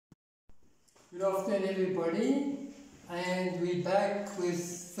Good afternoon everybody, and we're back with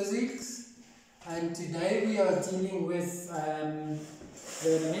physics, and today we are dealing with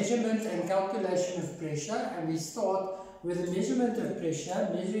the measurement and calculation of pressure, and we start with the measurement of pressure,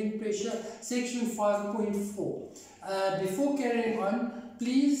 measuring pressure, section 5.4. Before carrying on,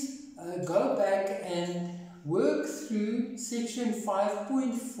 please go back and work through section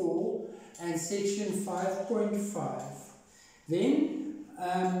 5.4 and section 5.5. Then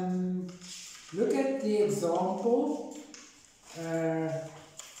look at the example.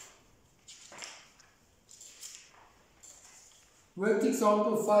 Worked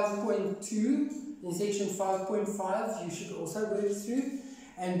example 5.2 in section 5.5 you should also work through,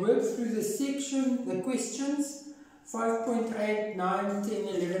 and work through the section, the questions 5.8, 9, 10,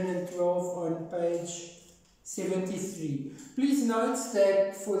 11 and 12 on page 73. Please note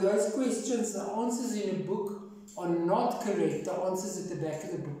that for those questions the answers in the book are not correct, the answers at the back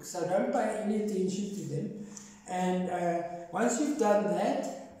of the book, so don't pay any attention to them. And once you've done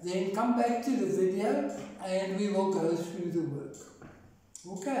that, then come back to the video and we will go through the work.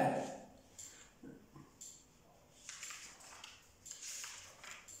 Okay.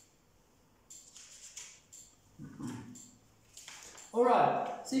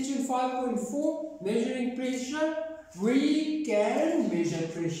 Alright, section 5.4, measuring pressure. We can measure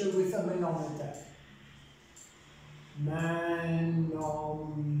pressure with a manometer.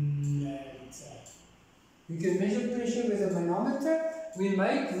 You can measure pressure with a manometer. We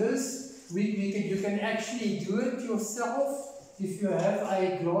make this, you can actually do it yourself if you have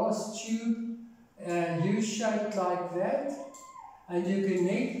a glass tube U-shaped like that, and you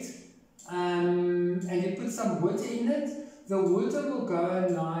connect and you put some water in it. The water will go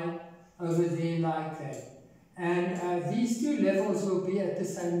and lie over there like that, and these two levels will be at the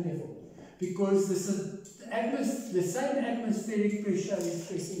same level, because this is the same atmospheric pressure is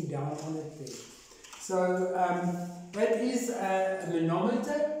pressing down on it there. So that is a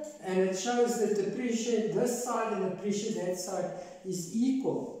manometer, and it shows that the pressure this side and the pressure that side is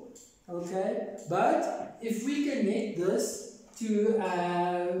equal. Okay, but if we connect this to,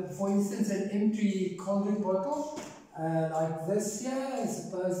 for instance, an empty cold drink bottle, like this here, I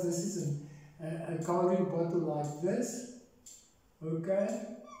suppose this is a cold drink bottle like this.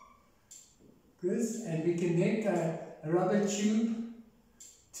 Okay. This, and we connect a rubber tube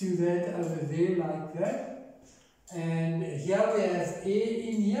to that over there like that, and here we have air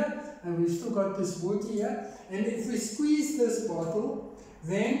in here, and we've still got this water here, and if we squeeze this bottle,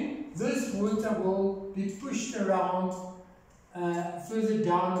 then this water will be pushed around further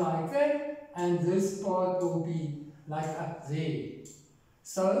down like that, and this part will be like up there.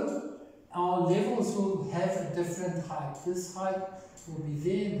 So our levels will have a different height. This height will be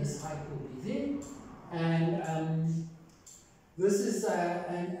there, and this height will be there, and this is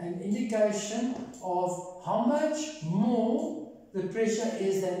an indication of how much more the pressure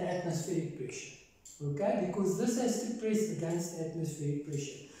is than atmospheric pressure. Okay, because this has to press against atmospheric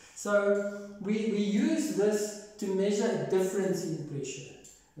pressure. So we use this to measure a difference in pressure.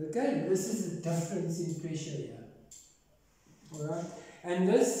 Okay, this is a difference in pressure here. Alright, and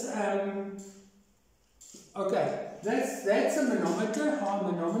this okay, that's a manometer, how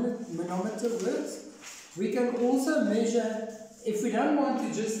a manometer works. We can also measure, if we don't want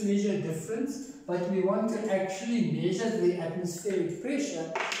to just measure difference, but we want to actually measure the atmospheric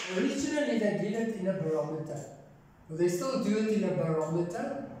pressure. Originally they did it in a barometer. Well, they still do it in a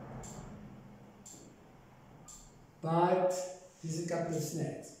barometer, but there's a couple of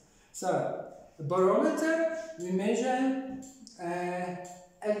snags. So, the barometer, we measure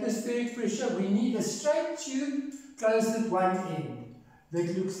atmospheric pressure. We need a straight tube closed at one end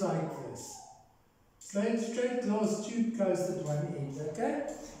that looks like this. Straight glass tube closed at one end, okay?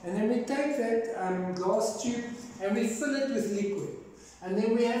 And then we take that glass tube and we fill it with liquid. And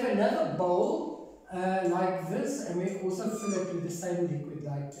then we have another bowl like this, and we also fill it with the same liquid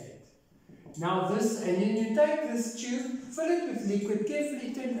like that. Now this, and then you take this tube, fill it with liquid,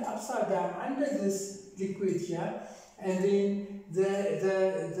 carefully turn it upside down under this liquid here, and then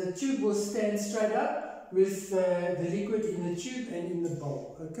the tube will stand straight up with the liquid in the tube and in the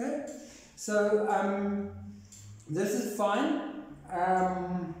bowl, okay? So this is fine.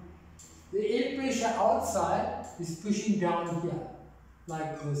 The air pressure outside is pushing down here,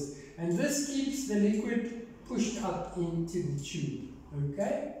 like this. And this keeps the liquid pushed up into the tube,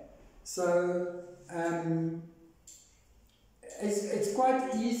 okay? So it's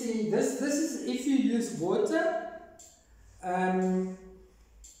quite easy. This is if you use water.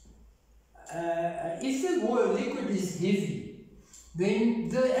 If the liquid is heavy, then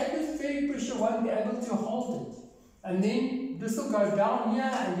the atmospheric pressure won't be able to hold it, and then this will go down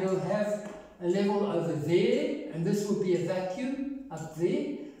here, and you'll have a level over there, and this will be a vacuum up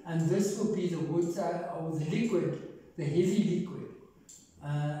there, and this will be the water or the liquid, the heavy liquid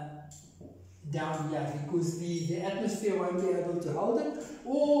down here, because the atmosphere won't be able to hold it.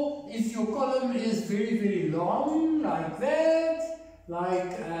 Or if your column is very, very long, like that,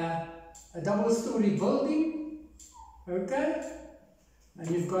 like a double-story building, okay, and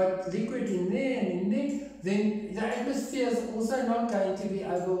you've got liquid in there and in there, then the atmosphere is also not going to be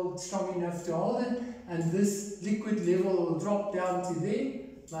strong enough to hold it, and this liquid level will drop down to there,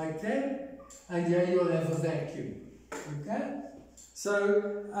 like that, and here you'll have a vacuum, okay?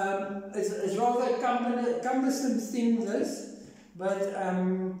 So it's rather cumbersome thing, this, but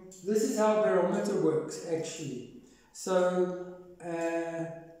this is how a barometer works actually. So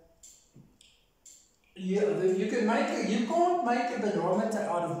you can't make a barometer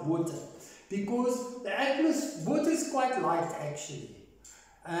out of water, because water is quite light actually,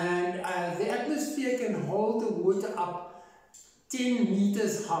 and the atmosphere can hold the water up 10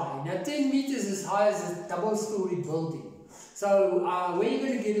 meters high. Now 10 meters is high as a double-story building. So where are you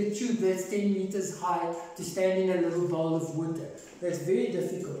going to get a tube that's 10 meters high to stand in a little bowl of water? That's very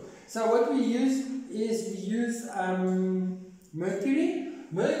difficult. So what we use is mercury.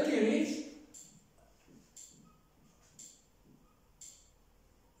 Mercury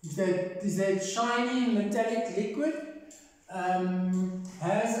is that shiny metallic liquid,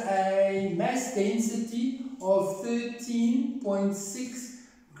 has a mass density of 13.6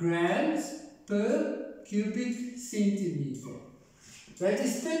 grams per cubic centimeter. That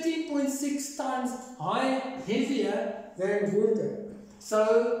is 13.6 times heavier than water.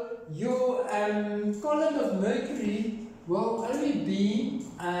 So your column of mercury will only be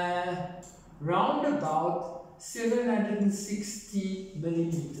round about 760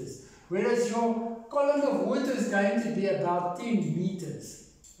 millimeters, whereas your column of water is going to be about 10 meters.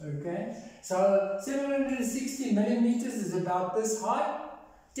 Okay, so 760 millimeters is about this high.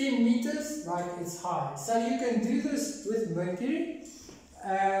 10 meters, like it's high. So you can do this with mercury.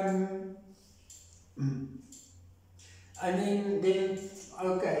 And then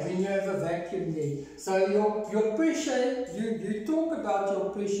you have a vacuum there. So your pressure, you talk about your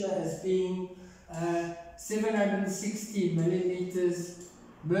pressure as being 760 millimeters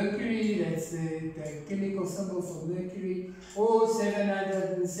mercury, that's the chemical symbol for mercury, or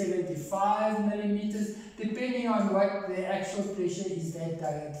 775 millimeters, depending on what the actual pressure is that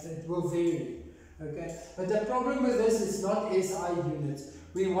day. It will vary. Okay, but the problem with this is not SI units.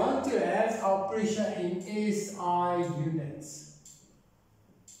 We want to have our pressure in SI units.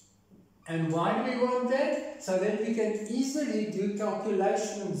 And why do we want that? So that we can easily do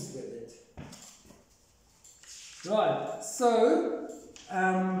calculations with it. Right, so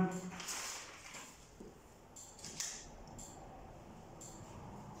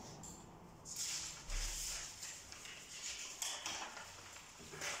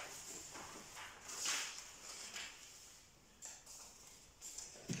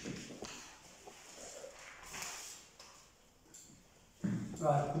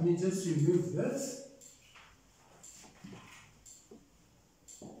right, let me just remove this.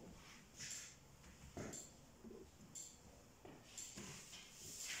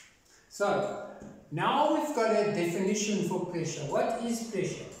 So, now we've got a definition for pressure. What is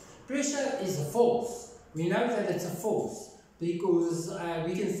pressure? Pressure is a force. We know that it's a force because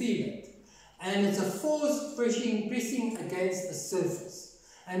we can feel it. And it's a force pressing against a surface.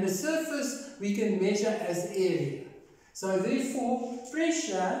 And the surface we can measure as area. So therefore,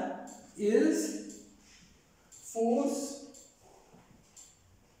 pressure is force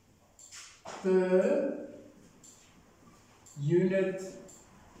per unit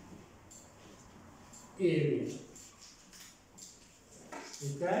area.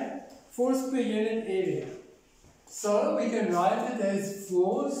 Okay? Force per unit area. So we can write it as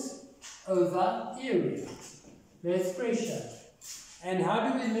force over area. That's pressure. And how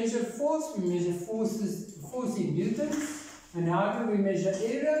do we measure force? We measure force in newtons. And how do we measure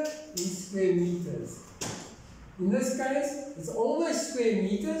area? In square meters. In this case, it's always square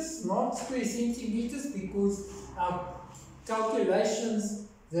meters, not square centimeters, because our calculations,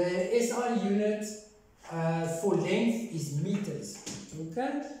 the SI unit for length is meters.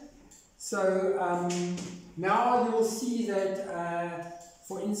 Okay? So now you'll see that,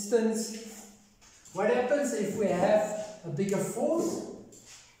 for instance, what happens if we have a bigger force?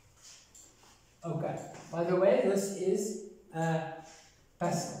 Okay, by the way, this is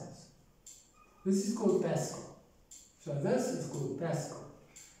pascals. This is called Pascal. So this is called Pascal.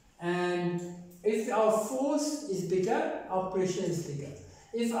 And if our force is bigger, our pressure is bigger.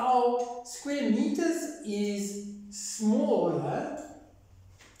 If our square meters is smaller,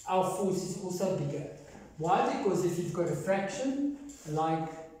 our force is also bigger. Why? Because if you've got a fraction like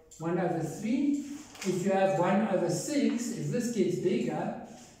 1 over 3, if you have 1 over 6, if this gets bigger,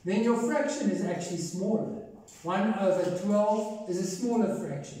 then your fraction is actually smaller. 1 over 12 is a smaller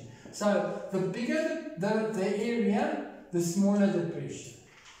fraction. So the bigger the area, the smaller the pressure.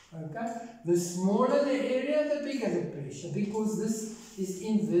 Okay? The smaller the area, the bigger the pressure, because this is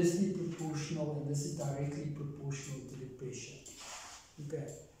inversely proportional and this is directly proportional to the pressure. Okay,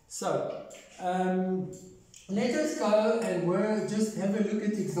 so let us go and we'll just have a look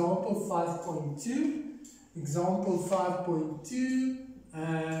at example 5.2. Example 5.2.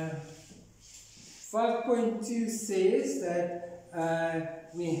 5.2 says that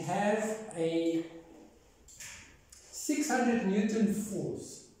we have a 600 Newton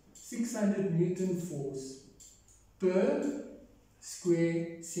force. 600 Newton force per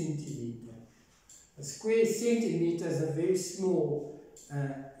square centimeter. A square centimeter is a very small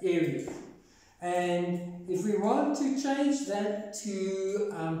area. And if we want to change that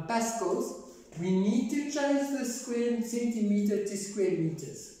to pascals, we need to change the square centimeter to square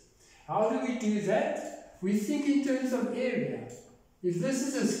meters. How do we do that? We think in terms of area. If this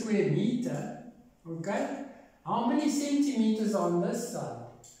is a square meter, okay, how many centimeters on this side?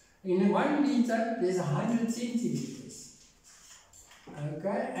 In 1 meter, there's 100 centimeters.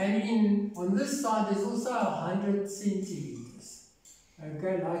 Okay, and on this side, there's also 100 centimeters.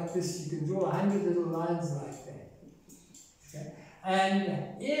 Okay, like this, you can draw 100 little lines like that. Okay, and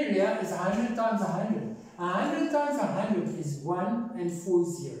area is 100 times 100. 100 times 100 is 1 and 4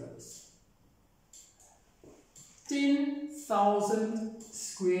 zeros. 10,000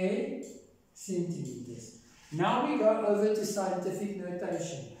 square centimeters. Now we go over to scientific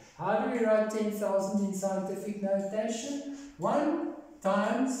notation. How do we write 10,000 in scientific notation? 1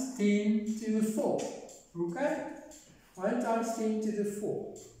 times 10 to the 4. Okay? 1 times 10 to the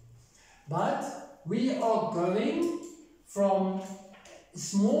 4. But we are going from a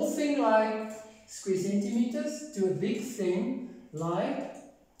small thing like square centimeters to a big thing like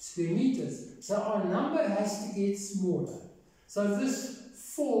square meters. So our number has to get smaller. So this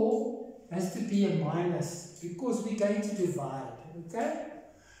 4 has to be a minus because we're going to divide. Okay?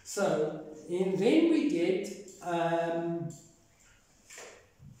 So, and then we get,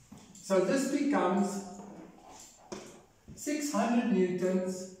 so this becomes 600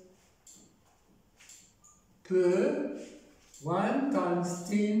 newtons per 1 times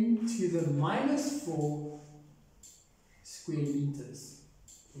 10 to the minus 4 square meters.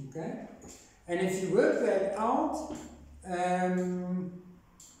 Okay? And if you work that out,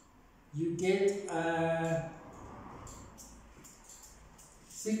 you get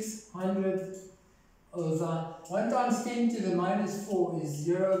 600 over 1 times 10 to the minus 4 is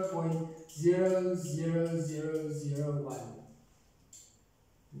 0.00001.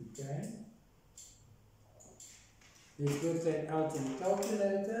 Okay? Let's work that out in the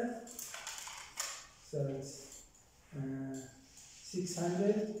calculator. So it's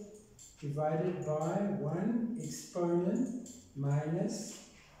 600 divided by 1 exponent minus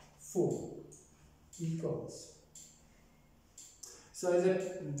 4 equals. So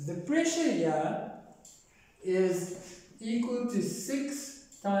the pressure here is equal to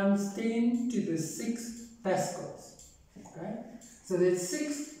 6 times 10 to the 6 pascals. Okay? So that's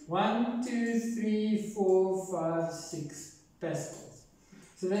 6, 1, 2, 3, 4, 5, 6 pascals.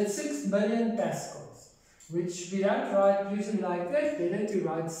 So that's 6 million pascals, which we don't write usually like that. Better to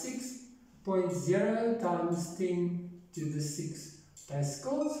write 6.0 times 10 to the 6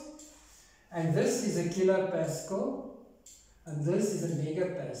 pascals. And this is a kilopascal. And this is a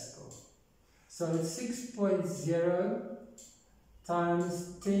megapascal. So it's 6.0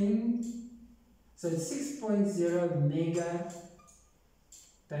 times 10. So it's 6.0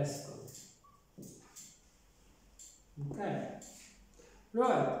 megapascals. Okay.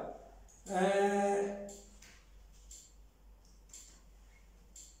 Right.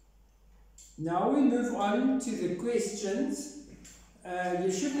 Now we move on to the questions.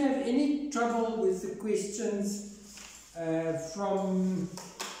 You shouldn't have any trouble with the questions from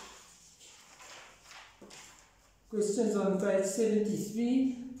questions on page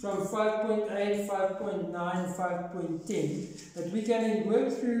 73 from 5.8, 5.9, 5.10, but we can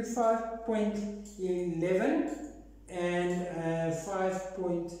work through 5.11 and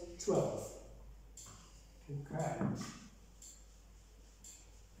 5.12. Okay.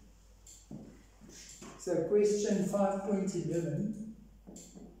 So question 5.11,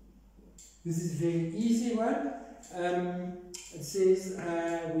 this is a very easy one. It says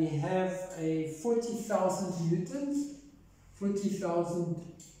we have a 40,000 newtons,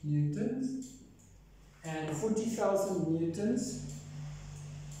 and 40,000 newtons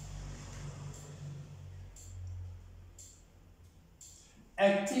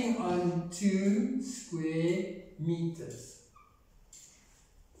acting on 2 square meters.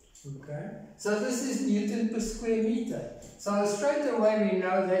 Okay, so this is Newton per square meter. So straight away we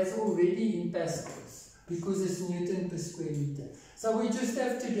know that's already in pascals because it's Newton per square meter. So we just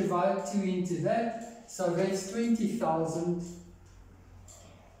have to divide 2 into that. So that's 20,000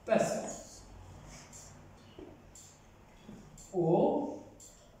 pascals. Or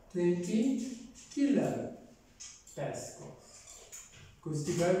 20 kilopascals. Because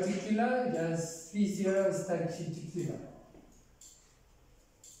to go to kilo, there's 3 zeros takes you to kilo.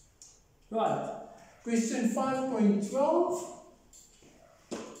 Right, question 5.12.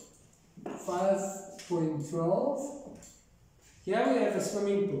 5.12. Here we have a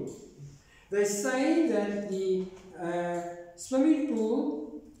swimming pool. They say that the swimming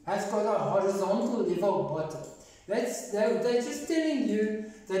pool has got a horizontal level bottom. They're just telling you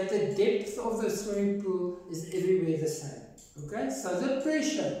that the depth of the swimming pool is everywhere the same. Okay, so the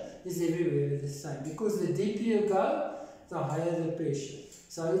pressure is everywhere the same because the deeper you go, the higher the pressure.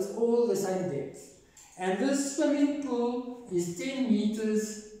 So it's all the same depth. And this swimming pool is 10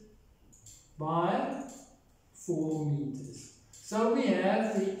 meters by 4 meters. So we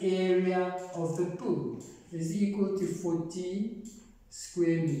have the area of the pool is equal to 40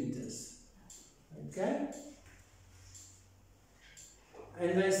 square meters. Okay?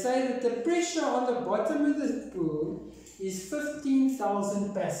 And they say that the pressure on the bottom of the pool is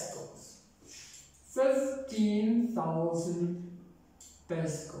 15,000 pascals. 15,000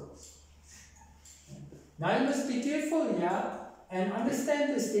 pascals. Now you must be careful here and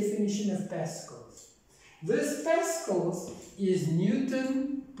understand this definition of pascals. This pascals is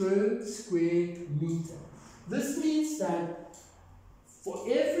Newton per square meter. This means that for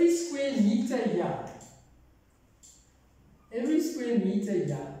every square meter here,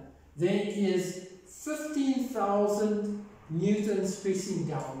 there is 15,000 newtons pressing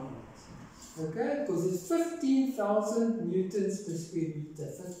down on it. Okay, because it's 15,000 newtons per square meter.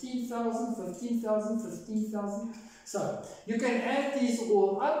 15,000, 15,000, 15,000. So you can add these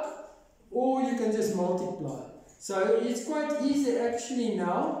all up, or you can just multiply. So it's quite easy actually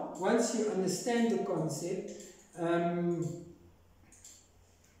now, once you understand the concept.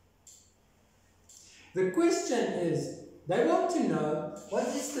 The question is, they want to know what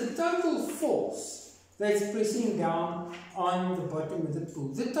is the total force that's pressing down on the bottom of the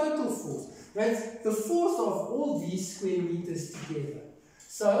pool. The total force. That's the force of all these square meters together.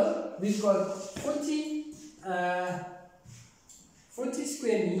 So we've got 40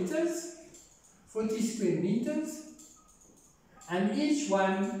 square meters, and each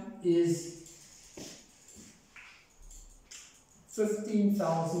one is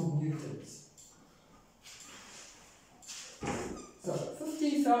 15,000 newtons. So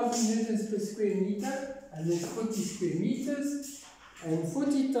 15,000 newtons per square meter, and there's 40 square meters, and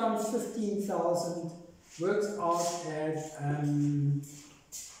 40 times 15,000 works out as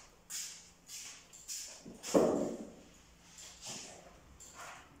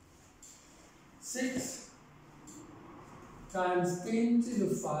 6 times 10 to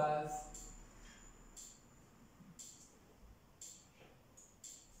the 5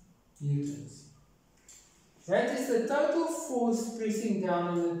 newtons. That is the total force pressing down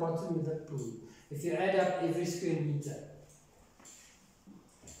on the bottom of the pool, if you add up every square meter.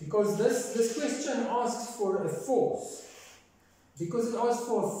 Because this question asks for a force. Because it asks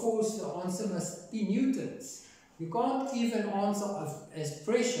for a force, the answer must be newtons. You can't give an answer as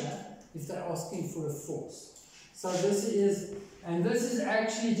pressure if they're asking for a force. So this is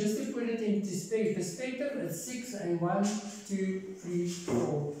actually, just to put it into perspective, it's 6 and 1, 2, 3,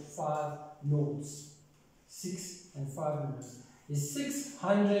 4, 5 noughts. 6 and 5 noughts is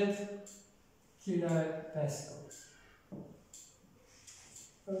 600 kilopascals.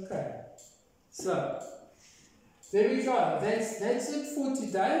 Okay, so there we go. That's it for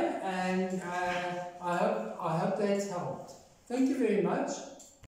today, and I hope that's helped. Thank you very much.